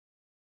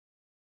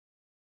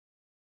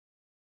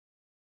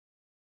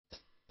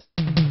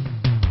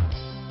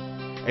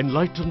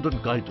enlightened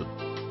and guided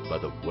by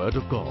the Word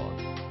of God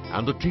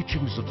and the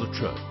teachings of the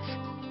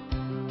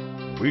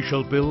Church, we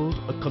shall build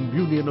a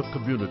communion of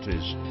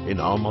communities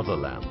in our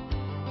motherland.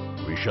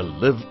 We shall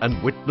live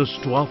and witness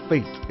to our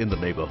faith in the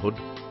neighborhood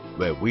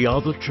where we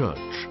are the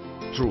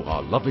Church through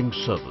our loving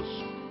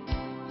service.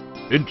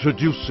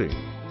 Introducing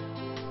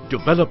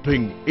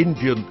Developing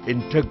Indian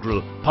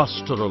Integral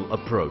Pastoral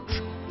Approach,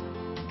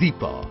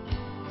 DIPA.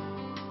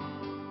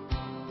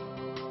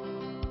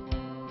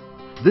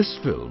 This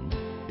film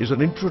is an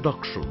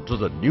introduction to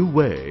the new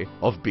way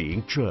of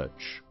being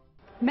Church.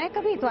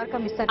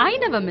 I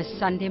never miss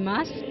Sunday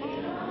Mass.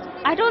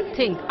 I don't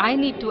think I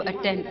need to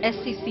attend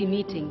SCC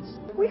meetings.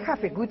 We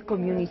have a good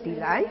community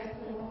life.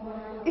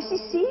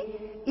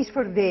 SCC is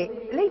for the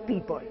lay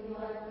people,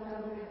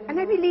 and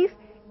I believe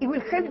it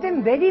will help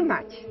them very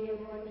much.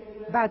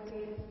 But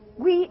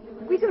we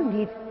don't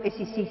need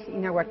SCCs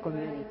in our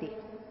community.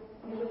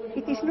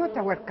 It is not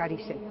our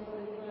charism.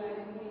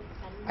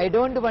 I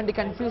don't want to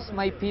confuse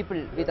my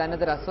people with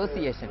another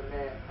association.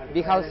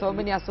 We have so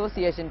many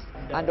associations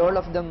and all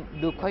of them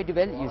do quite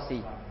well, you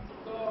see.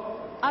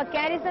 Our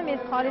charism is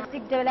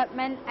holistic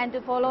development and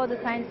to follow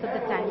the signs of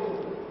the times.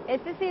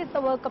 SCC is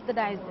the work of the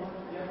diocese.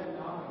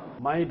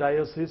 My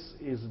diocese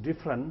is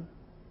different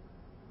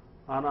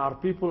and our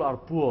people are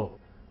poor.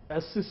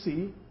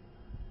 SCC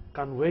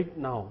can wait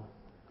now.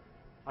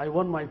 I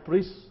want my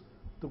priests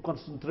to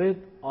concentrate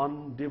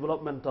on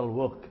developmental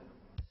work.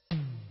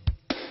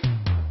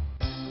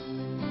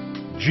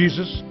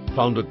 Jesus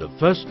founded the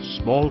first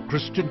small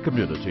Christian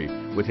community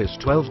with his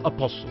 12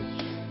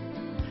 apostles.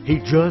 He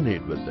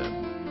journeyed with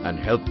them and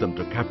helped them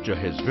to capture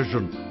his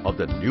vision of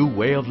the new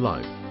way of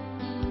life.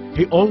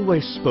 He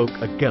always spoke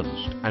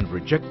against and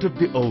rejected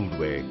the old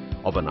way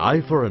of an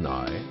eye for an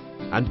eye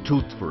and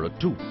tooth for a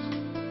tooth,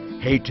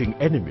 hating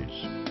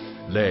enemies,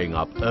 laying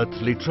up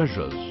earthly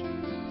treasures,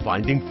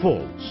 finding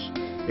faults,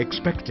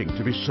 expecting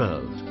to be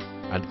served,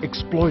 and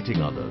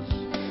exploiting others.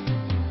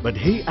 But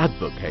he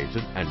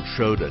advocated and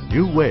showed a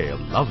new way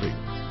of loving,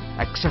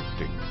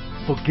 accepting,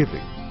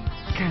 forgiving,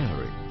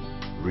 caring,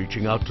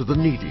 reaching out to the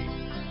needy,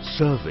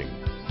 serving,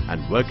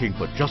 and working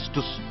for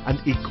justice and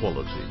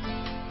equality.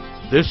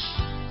 This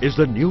is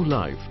the new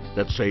life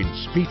that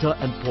Saints Peter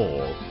and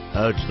Paul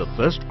urged the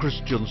first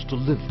Christians to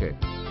live in.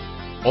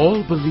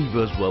 All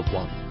believers were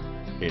one,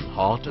 in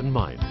heart and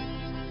mind.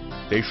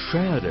 They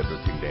shared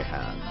everything they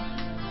had.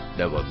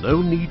 There were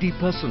no needy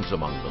persons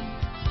among them.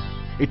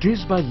 It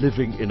is by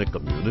living in a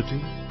community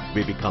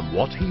we become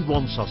what He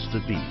wants us to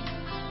be,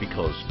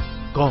 because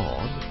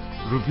God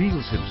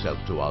reveals Himself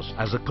to us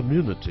as a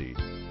community,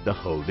 the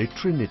Holy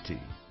Trinity.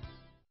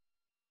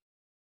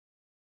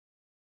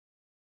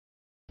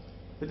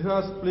 It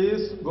has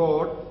pleased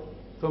God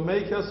to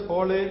make us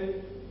holy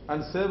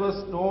and save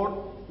us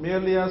not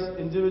merely as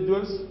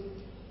individuals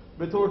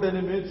without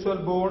any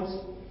mutual bonds,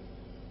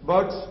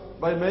 but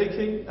by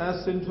making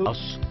us into...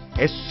 Us,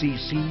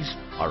 SCCs,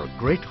 are a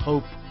great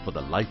hope for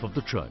the life of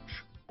the Church.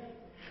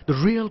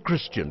 The real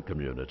Christian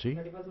community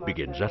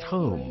begins at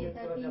home.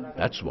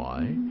 That's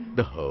why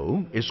the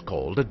home is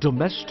called a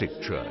domestic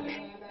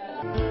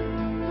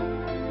church.